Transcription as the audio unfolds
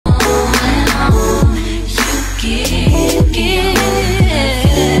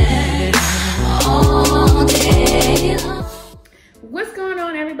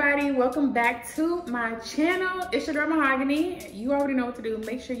welcome back to my channel. It's your girl MaHogany. You already know what to do.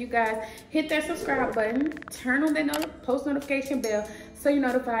 Make sure you guys hit that subscribe button, turn on that post notification bell so you're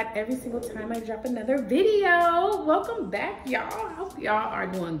notified every single time I drop another video. Welcome back, y'all. Hope y'all are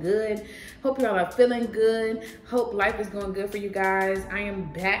doing good. Hope y'all are feeling good. Hope life is going good for you guys. I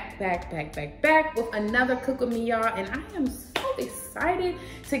am back with another cook with me, y'all, and I am so excited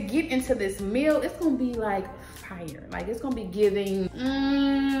to get into this meal. It's gonna be like fire. Like, it's gonna be giving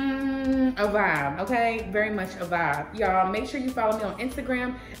a vibe, okay? Very much a vibe. Y'all, make sure you follow me on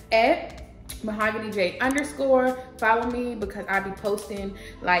Instagram at MaHoganyJ_. Follow me because I be posting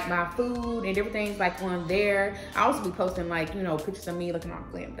like my food and different things like on there. I also be posting like, you know, pictures of me looking all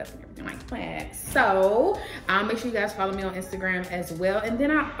glammed up and everything like that. So make sure you guys follow me on Instagram as well. And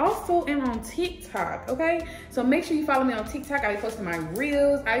then I also am on TikTok, okay? So make sure you follow me on TikTok. I be posting my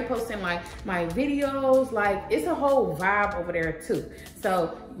reels. I be posting like my videos. Like, it's a whole vibe over there too.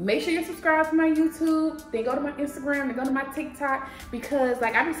 So make sure you subscribe to my YouTube, then go to my Instagram, then go to my TikTok, because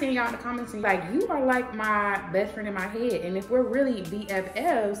like I be seeing y'all in the comments and like, you are like my best friend in my head. And if we're really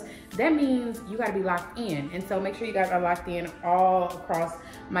BFFs, that means you gotta be locked in. And so make sure you guys are locked in all across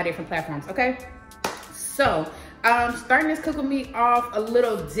my different platforms, okay? So starting this cook with me off a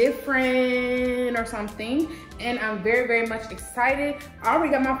little different or something, and I'm very much excited. I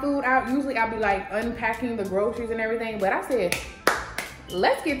already got my food out. Usually I'll be like unpacking the groceries and everything, but I said,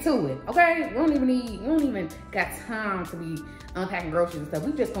 let's get to it, okay? We don't even got time to be unpacking groceries and stuff.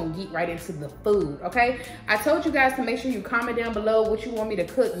 We just gonna get right into the food, okay? I told you guys to make sure you comment down below what you want me to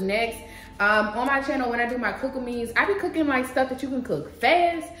cook next. On my channel, when I do my cook with me's, I be cooking like stuff that you can cook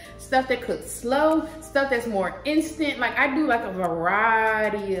fast, stuff that cooks slow, stuff that's more instant. Like, I do like a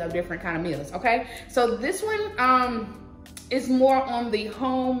variety of different kind of meals, okay? So this one is more on the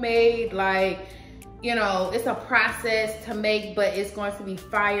homemade, like, you know, it's a process to make, but it's going to be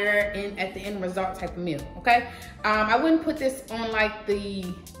fire and at the end result type of meal, okay? I wouldn't put this on like it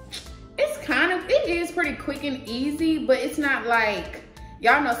is pretty quick and easy, but it's not like,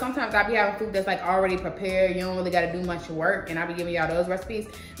 y'all know sometimes I be having food that's like already prepared. You don't really gotta do much work, and I be giving y'all those recipes.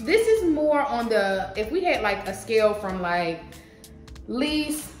 This is more on the, if we had like a scale from like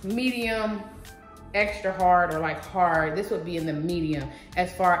least, medium, extra hard, or like hard, this would be in the medium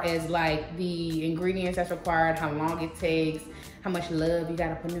as far as like the ingredients that's required, how long it takes, how much love you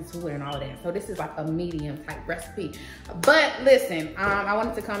gotta put into it, and all of that. So this is like a medium type recipe. But listen, I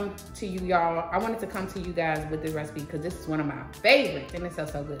wanted to come to you, y'all. I wanted to come to you guys with this recipe because this is one of my favorites and it's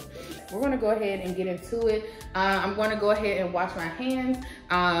so good. We're gonna go ahead and get into it. I'm gonna go ahead and wash my hands.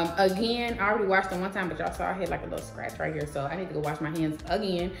 Again, I already washed them one time, but y'all saw I had like a little scratch right here, so I need to go wash my hands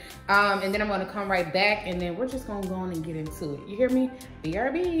again. And then I'm gonna come right back, and then we're just gonna go on and get into it. You hear me?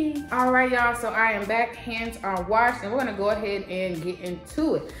 BRB. All right, y'all, so I am back. Hands are washed, and we're gonna go ahead and get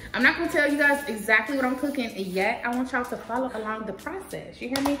into it. I'm not gonna tell you guys exactly what I'm cooking yet. I want y'all to follow along the process. You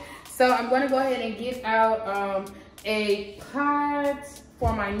hear me? So I'm gonna go ahead and get out a pot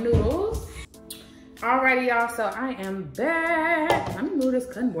for my noodles. Alrighty, y'all, so I am back. Let me move this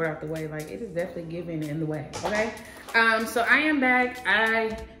cutting board out the way. Like, it is definitely giving in the way, okay? So I am back.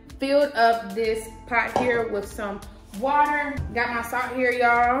 I filled up this pot here with some water. Got my salt here,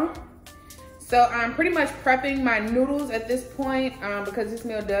 y'all. So I'm pretty much prepping my noodles at this point because this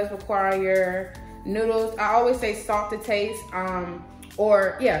meal does require noodles. I always say salt to taste. Salt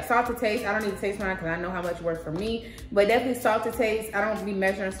to taste. I don't need to taste mine because I know how much it works for me. But definitely salt to taste. I don't be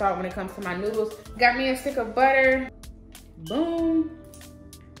measuring salt when it comes to my noodles. Got me a stick of butter. Boom.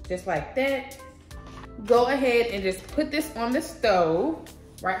 Just like that. Go ahead and just put this on the stove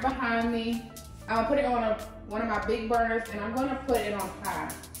right behind me. I'm gonna put it on one of my big burners, and I'm gonna put it on high.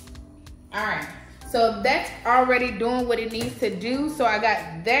 All right, so that's already doing what it needs to do. So I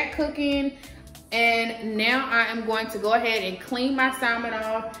got that cooking, and now I am going to go ahead and clean my salmon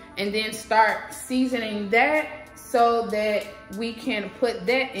off and then start seasoning that so that we can put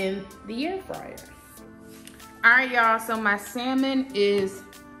that in the air fryer. All right, y'all, so my salmon is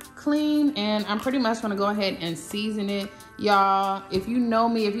clean, and I'm pretty much gonna go ahead and season it. Y'all, if you know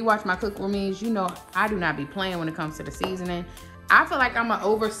me, if you watch my cook with me, you know I do not be playing when it comes to the seasoning. I feel like I'm an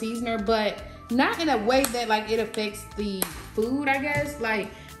over seasoner, but not in a way that like it affects the food, I guess. Like,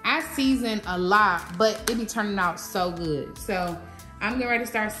 I season a lot, but it be turning out so good. So I'm getting ready to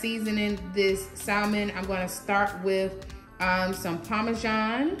start seasoning this salmon. I'm gonna start with some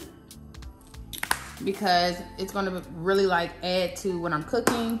Parmesan because it's gonna really like add to what I'm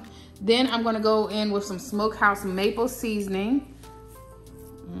cooking. Then I'm gonna go in with some smokehouse maple seasoning.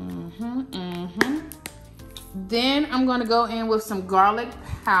 Then I'm gonna go in with some garlic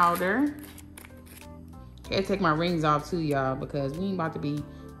powder. I gotta take my rings off too, y'all, because we ain't about to be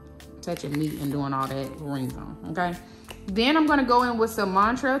touching meat and doing all that rings on, okay? Then I'm gonna go in with some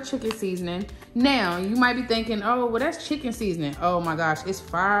Montreal chicken seasoning. Now, you might be thinking, oh, well, that's chicken seasoning. Oh my gosh, it's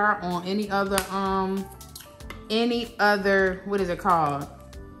fire on any other, what is it called?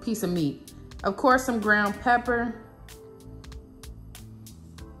 Piece of meat. Of course, some ground pepper.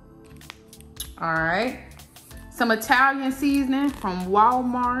 All right. Some Italian seasoning from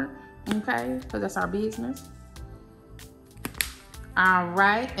Walmart, okay? Because that's our business. All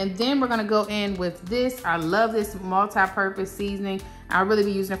right, and then we're gonna go in with this. I love this multi-purpose seasoning. I'll really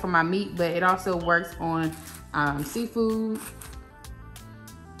be using it for my meat, but it also works on seafood.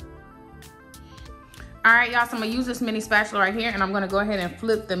 All right, y'all, so I'm gonna use this mini spatula right here, and I'm gonna go ahead and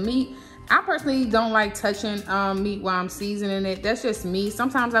flip the meat. I personally don't like touching meat while I'm seasoning it. That's just me.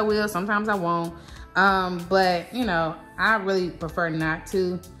 Sometimes I will, sometimes I won't. But, you know, I really prefer not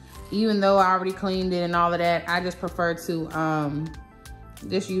to. Even though I already cleaned it and all of that, I just prefer to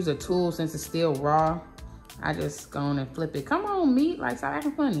just use a tool since it's still raw. I just go on and flip it. Come on, meat, like, stop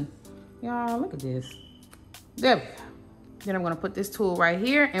acting funny. Y'all, look at this. There we go. Then I'm gonna put this tool right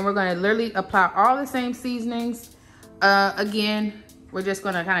here, and we're gonna literally apply all the same seasonings. Again, we're just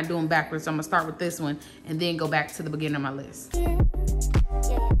gonna kind of do them backwards. So I'm gonna start with this one and then go back to the beginning of my list.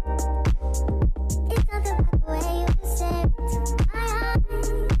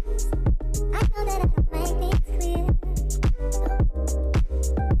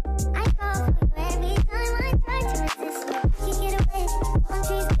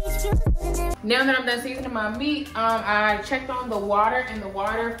 Now that I'm done seasoning my meat, I checked on the water, and the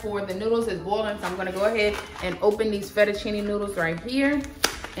water for the noodles is boiling. So I'm gonna go ahead and open these fettuccine noodles right here.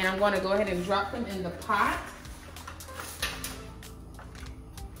 And I'm gonna go ahead and drop them in the pot.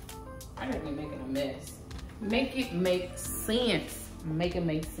 I gotta be making a mess. Make it make sense. Make it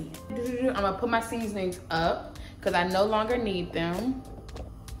make sense. I'm gonna put my seasonings up because I no longer need them.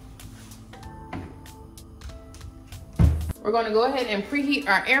 We're gonna go ahead and preheat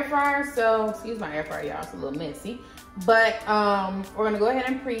our air fryer. So, excuse my air fryer, y'all, it's a little messy. But we're gonna go ahead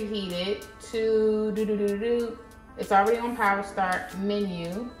and preheat it to, it's already on power start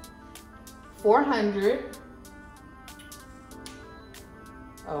menu, 400.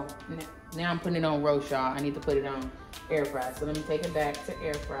 Oh, now I'm putting it on roast, y'all. I need to put it on air fry. So let me take it back to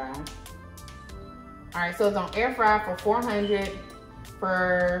air fry. All right, so it's on air fry for 400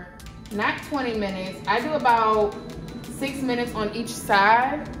 for not 20 minutes. I do about 6 minutes on each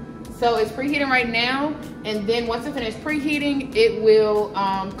side. So it's preheating right now, and then once it finishes preheating, it will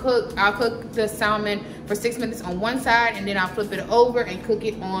cook. I'll cook the salmon for 6 minutes on one side, and then I'll flip it over and cook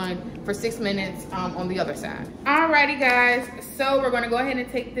it for 6 minutes on the other side. Alrighty, guys. So we're gonna go ahead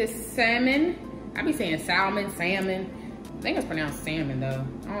and take this salmon. I be saying salmon, salmon. I think it's pronounced salmon though.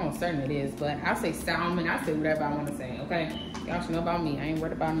 I'm certain it is, but I'll say salmon. I'll say whatever I want to say. Okay, y'all should know about me. I ain't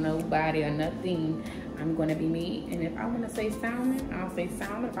worried about nobody or nothing. I'm gonna be me, and if I want to say salmon, I'll say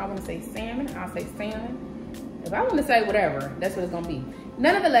salmon. If I want to say salmon, I'll say salmon. If I want to say whatever, that's what it's gonna be.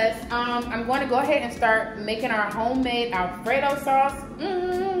 Nonetheless, I'm going to go ahead and start making our homemade Alfredo sauce.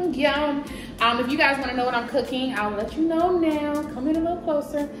 Yum. If you guys want to know what I'm cooking, I'll let you know now. Come in a little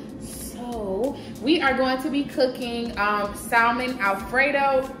closer. So we are going to be cooking salmon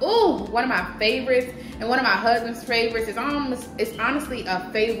Alfredo. Ooh, one of my favorites and one of my husband's favorites. It's honestly a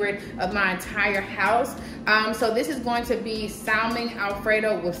favorite of my entire house. So this is going to be salmon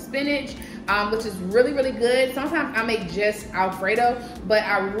Alfredo with spinach, which is really, really good. Sometimes I make just Alfredo, but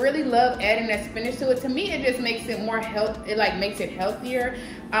I really love adding that spinach to it. To me, it just makes it more it like makes it healthier.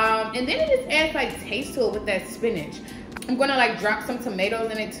 And then it just adds like taste to it with that spinach. I'm gonna like drop some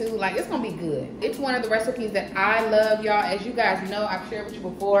tomatoes in it too. Like, it's gonna be good. It's one of the recipes that I love, y'all. As you guys know, I've shared with you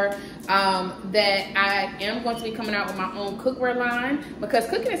before that I am going to be coming out with my own cookware line, because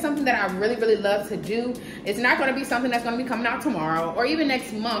cooking is something that I really, really love to do. It's not gonna be something that's gonna be coming out tomorrow or even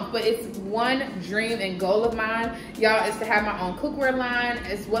next month, but it's one dream and goal of mine, y'all, is to have my own cookware line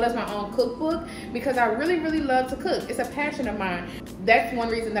as well as my own cookbook, because I really, really love to cook. It's a passion of mine. That's one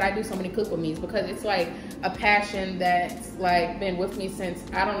reason that I do so many cook with me's, because it's like a passion that's like been with me since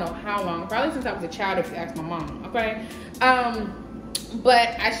I don't know how long, probably since I was a child if you ask my mom, okay?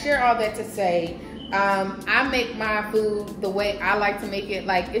 But I share all that to say, I make my food the way I like to make it.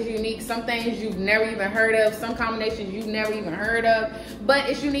 Like, it's unique. Some things you've never even heard of, some combinations you've never even heard of, but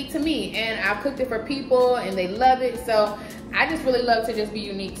it's unique to me, and I've cooked it for people and they love it. So I just really love to just be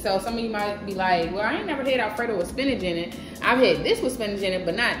unique. So some of you might be like, well, I ain't never had Alfredo with spinach in it. I've had this with spinach in it,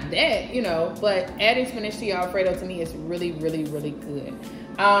 but not that, you know. But adding spinach to your Alfredo to me is really, really, really good.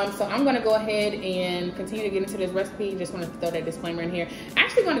 So I'm gonna go ahead and continue to get into this recipe. Just want to throw that disclaimer in here.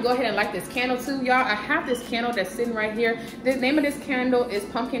 Actually gonna go ahead and light this candle too, y'all. I have this candle that's sitting right here. The name of this candle is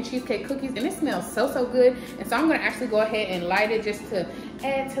Pumpkin Cheesecake Cookies, and it smells so, so good. And so I'm gonna actually go ahead and light it just to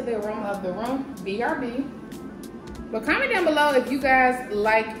add to the aroma of the room. BRB. But comment down below if you guys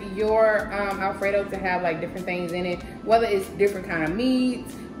like your Alfredo to have like different things in it, whether it's different kind of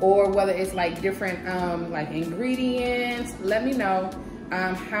meats or whether it's like different like ingredients. Let me know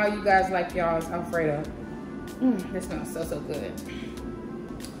how you guys like y'all's Alfredo. This smells so, so good.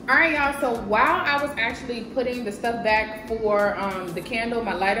 All right, y'all, so while I was actually putting the stuff back for the candle,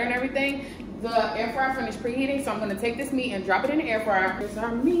 my lighter and everything, the air fryer finished preheating, so I'm gonna take this meat and drop it in the air fryer. Here's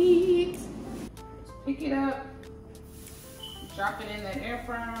our meat. Pick it up. Drop it in that air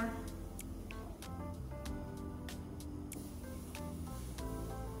fryer.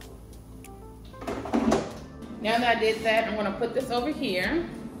 Now that I did that, I'm gonna put this over here.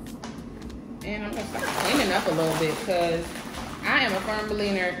 And I'm gonna start cleaning up a little bit because I am a firm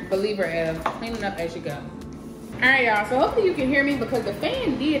believer of cleaning up as you go. All right, y'all, so hopefully you can hear me because the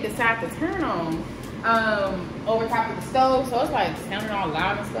fan did decide to turn on over top of the stove, so it's like sounding all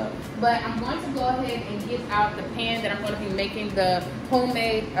loud and stuff. But I'm going to go ahead and get out the pan that I'm going to be making the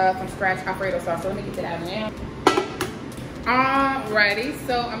homemade from scratch Alfredo sauce. So let me get that out now. Alrighty,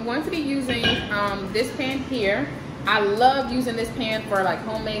 so I'm going to be using this pan here. I love using this pan for like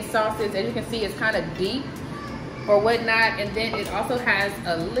homemade sauces. As you can see, it's kind of deep or whatnot, and then it also has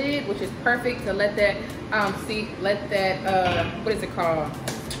a lid, which is perfect to let that what is it called?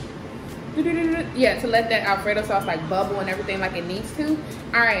 Yeah, to let that Alfredo sauce like bubble and everything like it needs to.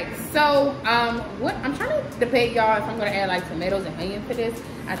 All right, so what I'm trying to debate, y'all, if I'm gonna add like tomatoes and onion to this.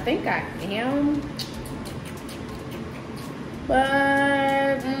 I think I am, but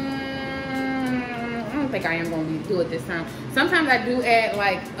I don't think I am gonna do it this time. Sometimes I do add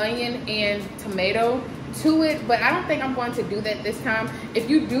like onion and tomato to it, but I don't think I'm going to do that this time. If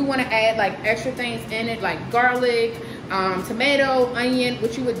you do want to add like extra things in it, like garlic, tomato, onion,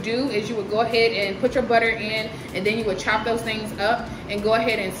 what you would do is you would go ahead and put your butter in, and then you would chop those things up and go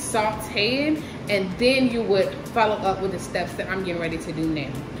ahead and saute it, and then you would follow up with the steps that I'm getting ready to do now.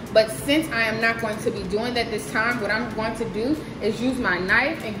 But since I am not going to be doing that this time, what I'm going to do is use my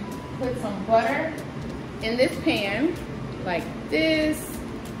knife and put some butter in this pan like this.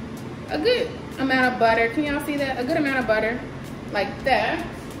 A good amount of butter. Can y'all see that? A good amount of butter like that.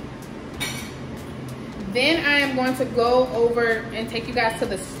 Then I am going to go over and take you guys to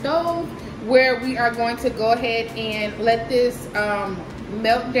the stove where we are going to go ahead and let this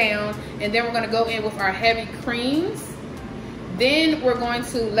melt down, and then we're going to go in with our heavy creams. Then we're going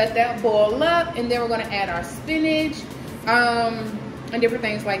to let that boil up, and then we're going to add our spinach and different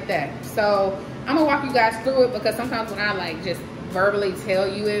things like that. So I'm gonna walk you guys through it because sometimes when I like just verbally tell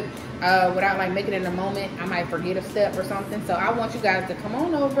you it without like making it in a moment, I might forget a step or something. So I want you guys to come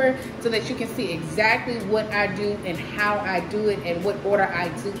on over so that you can see exactly what I do and how I do it and what order I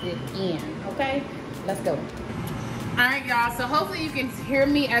do it in. Okay, let's go. All right, y'all, so hopefully you can hear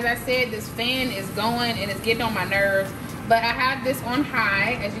me. As I said, this fan is going and it's getting on my nerves, but I have this on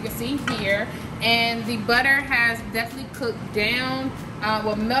high, as you can see here, and the butter has definitely cooked down,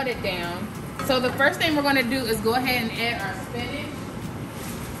 well, melted down. So the first thing we're gonna do is go ahead and add our spinach.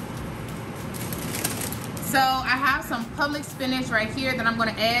 So I have some public spinach right here that I'm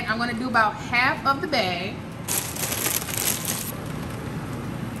gonna add. I'm gonna do about half of the bag.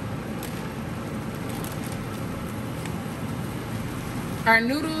 Our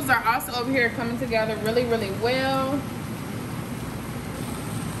noodles are also over here coming together really, really well.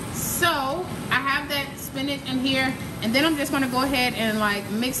 So I have that spinach in here, and then I'm just gonna go ahead and like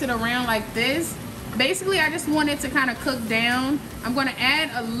mix it around like this. Basically, I just want it to kind of cook down. I'm gonna add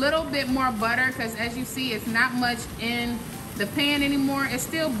a little bit more butter because as you see, it's not much in the pan anymore. It's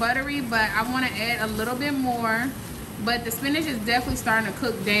still buttery, but I wanna add a little bit more. But the spinach is definitely starting to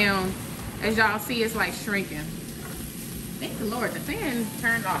cook down. As y'all see, it's like shrinking. Thank the Lord, the fan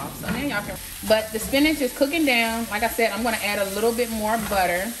turned off, so now y'all can. But the spinach is cooking down. Like I said, I'm gonna add a little bit more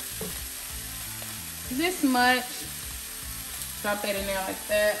butter. This much. Drop that in there like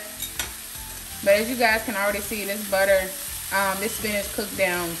that. But as you guys can already see, this butter, this spinach cooked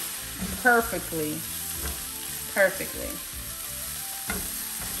down perfectly. Perfectly.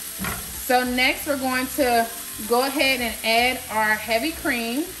 So next we're going to go ahead and add our heavy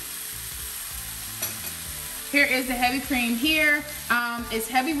cream. Here is the heavy cream here. It's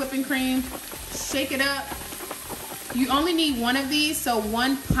heavy whipping cream. Shake it up. You only need one of these, so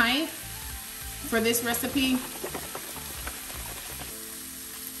 1 pint for this recipe.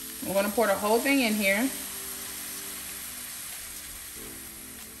 We're gonna pour the whole thing in here.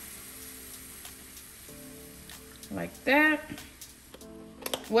 like that.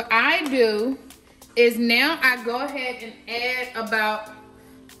 What I do is now I go ahead and add about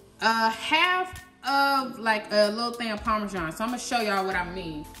half of like a little thing of Parmesan. So I'm gonna show y'all what I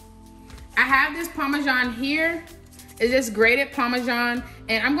mean. I have this Parmesan here. It's just grated Parmesan,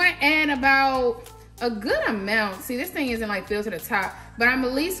 and I'm gonna add about a good amount. See, this thing isn't like filled to the top, but I'm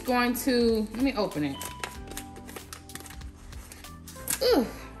at least going to, let me open it. Ooh.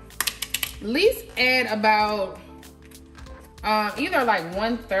 At least add about either like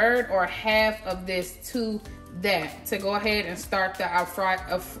 1/3 or half of this to that to go ahead and start the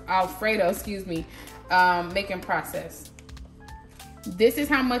Alfredo, excuse me, making process. This is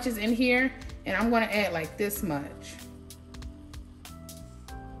how much is in here, and I'm gonna add like this much.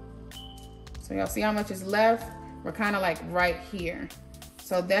 So y'all see how much is left? We're kind of like right here.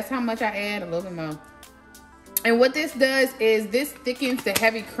 So that's how much I add, a little bit more. And what this does is this thickens the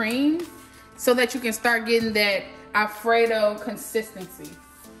heavy cream so that you can start getting that Alfredo consistency.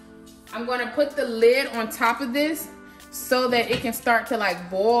 I'm gonna put the lid on top of this so that it can start to like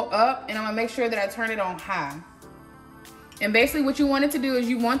boil up, and I'm gonna make sure that I turn it on high. And basically what you want it to do is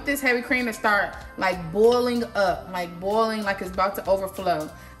you want this heavy cream to start like boiling up, like boiling like it's about to overflow.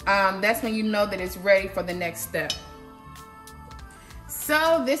 That's when you know that it's ready for the next step.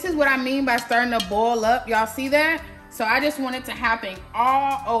 So this is what I mean by starting to boil up. Y'all see that? So I just want it to happen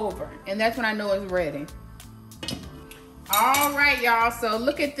all over, and that's when I know it's ready. All right, y'all, so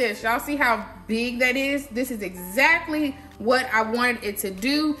look at this. Y'all see how big that is? This is exactly what I wanted it to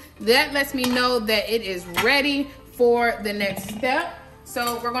do. That lets me know that it is ready for the next step.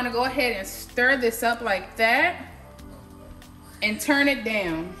 So we're gonna go ahead and stir this up like that and turn it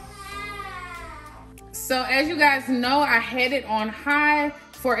down. So as you guys know, I had it on high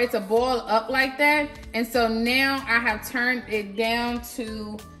for it to boil up like that. And so now I have turned it down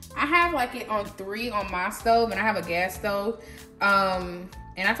to, I have like it on 3 on my stove, and I have a gas stove. And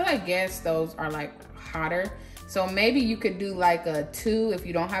I feel like gas stoves are like hotter. So maybe you could do like a 2 if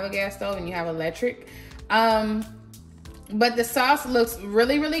you don't have a gas stove and you have electric. But the sauce looks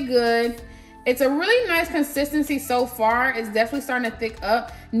really, really good. It's a really nice consistency so far. It's definitely starting to thick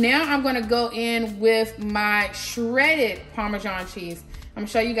up. Now I'm gonna go in with my shredded Parmesan cheese. I'm gonna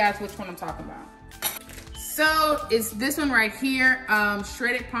show you guys which one I'm talking about. So it's this one right here,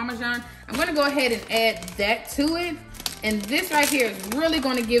 shredded Parmesan. I'm gonna go ahead and add that to it. And this right here is really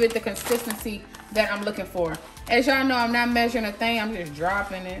gonna give it the consistency that I'm looking for. As y'all know, I'm not measuring a thing, I'm just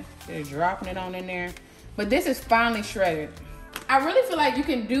dropping it on in there. But this is finely shredded. I really feel like you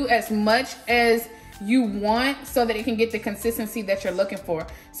can do as much as you want so that it can get the consistency that you're looking for.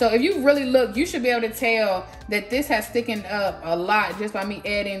 So if you really look, you should be able to tell that this has thickened up a lot just by me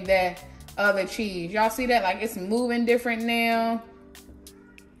adding that other cheese. Y'all see that? Like it's moving different now.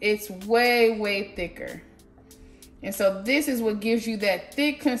 It's way, way thicker. And so this is what gives you that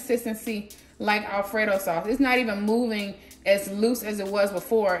thick consistency like Alfredo sauce. It's not even moving as loose as it was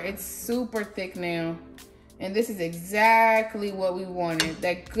before. It's super thick now. And this is exactly what we wanted,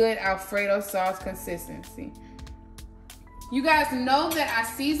 that good Alfredo sauce consistency. You guys know that I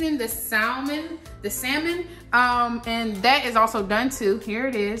seasoned the salmon, and that is also done too. Here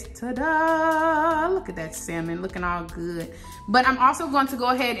it is, ta-da! Look at that salmon, looking all good. But I'm also going to go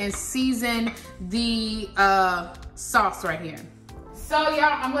ahead and season the sauce right here. So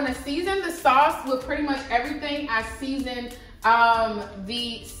y'all, I'm gonna season the sauce with pretty much everything I seasoned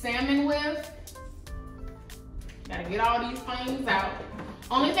the salmon with. Gotta get all these things out.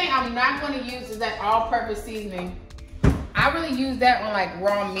 Only thing I'm not gonna use is that all-purpose seasoning. I really use that on like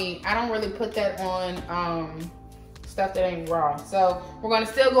raw meat. I don't really put that on stuff that ain't raw. So we're gonna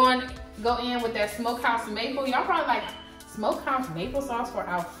still go in with that smokehouse maple. Y'all probably like smokehouse maple sauce for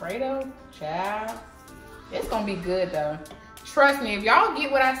Alfredo? Child, it's gonna be good though. Trust me, if y'all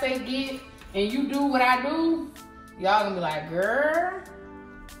get what I say get and you do what I do, y'all gonna be like, girl.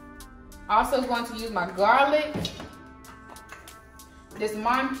 Also going to use my garlic, this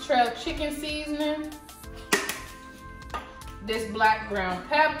Montreal chicken seasoning, this black ground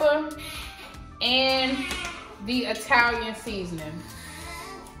pepper, and the Italian seasoning.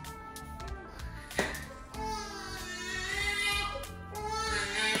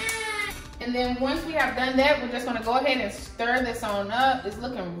 And then once we have done that, we're just gonna go ahead and stir this on up. It's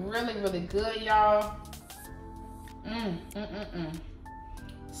looking really, really good, y'all.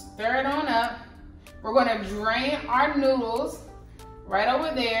 Stir it on up. We're gonna drain our noodles right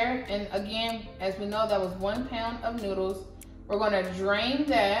over there. And again, as we know, that was 1 pound of noodles. We're gonna drain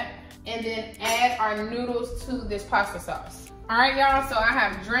that and then add our noodles to this pasta sauce. All right, y'all, so I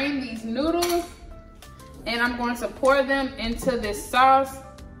have drained these noodles and I'm going to pour them into this sauce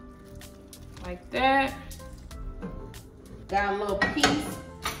like that. got a little piece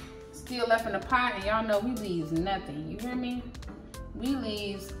still left in the pot, and y'all know we leaves nothing. You hear me? We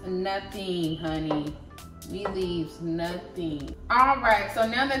leaves nothing, honey. We leaves nothing. All right, so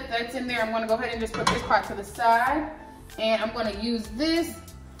now that that's in there, I'm gonna go ahead and just put this part to the side, and I'm gonna use this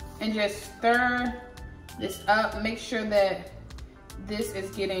and just stir this up. Make sure that this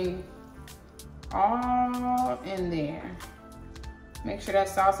is getting all in there. Make sure that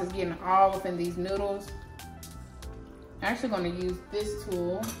sauce is getting all within these noodles. I'm actually gonna use this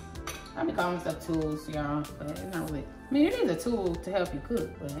tool. I be calling stuff tools, y'all, but it's not really, I mean, it is a tool to help you cook,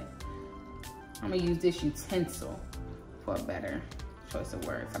 but I'm gonna use this utensil for a better choice of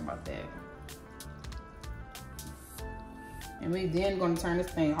words. How about that? And we then gonna turn this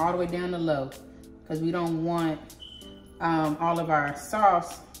thing all the way down to low, because we don't want all of our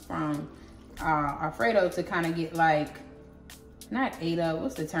sauce from Alfredo to kind of get like, not ate up,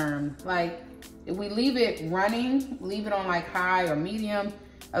 what's the term? Like, if we leave it running, leave it on like high or medium,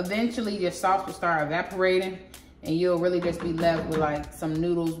 eventually your sauce will start evaporating and you'll really just be left with like some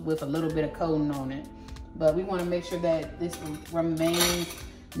noodles with a little bit of coating on it. But we wanna make sure that this remains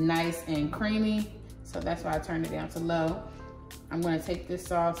nice and creamy. So that's why I turned it down to low. I'm gonna take this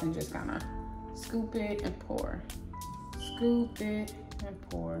sauce and just kinda scoop it and pour. Scoop it and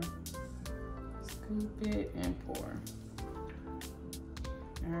pour. Scoop it and pour.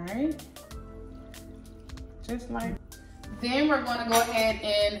 All right, just like. Then we're gonna go ahead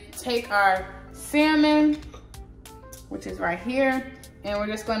and take our salmon, which is right here, and we're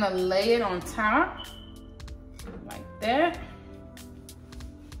just gonna lay it on top, like that.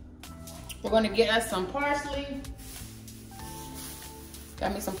 We're gonna get us some parsley.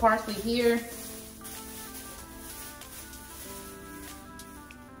 Got me some parsley here.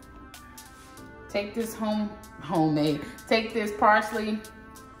 Take this homemade, take this parsley,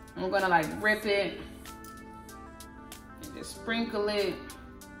 and we're gonna like rip it and just sprinkle it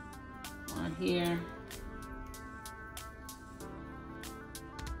on here.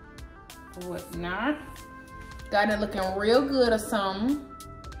 Whatnot. Got it looking real good or something.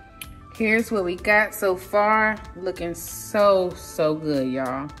 Here's what we got so far. Looking so good,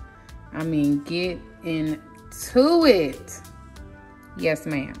 y'all. I mean, get into it. Yes,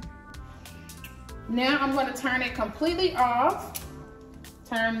 ma'am. Now I'm gonna turn it completely off.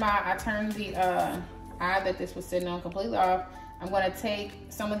 I turned the eye that this was sitting on completely off. I'm gonna take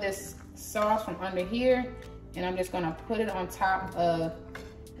some of this sauce from under here and I'm just gonna put it on top of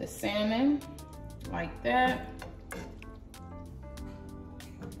the salmon like that.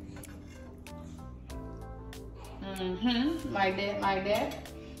 Like that.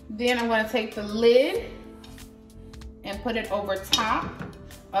 Then I'm gonna take the lid and put it over top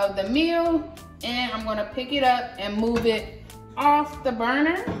of the meal, and I'm gonna pick it up and move it off the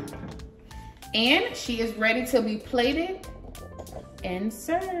burner. And she is ready to be plated and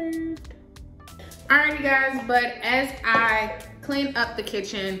served. Alrighty guys, but as I clean up the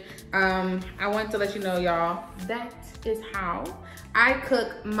kitchen, I wanted to let you know, y'all, that is how I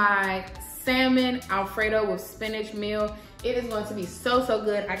cook my salmon Alfredo with spinach meal. It is going to be so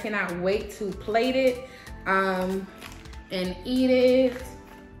good. I cannot wait to plate it and eat it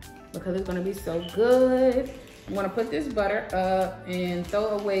because it's gonna be so good. I'm gonna put this butter up and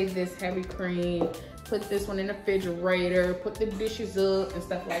throw away this heavy cream, put this one in the refrigerator, put the dishes up and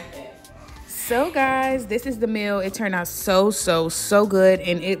stuff like that. So guys, this is the meal. It turned out so good,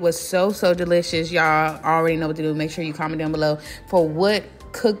 and it was so delicious. Y'all already know what to do. Make sure you comment down below for what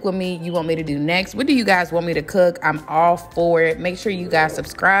cook with me you want me to do next. What do you guys want me to cook? I'm all for it. Make sure you guys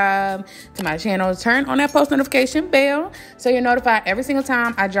subscribe to my channel, turn on that post notification bell so you're notified every single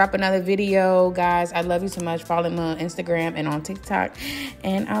time I drop another video. Guys, I love you so much. Follow me on Instagram and on TikTok,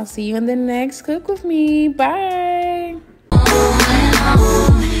 and I'll see you in the next cook with me. Bye.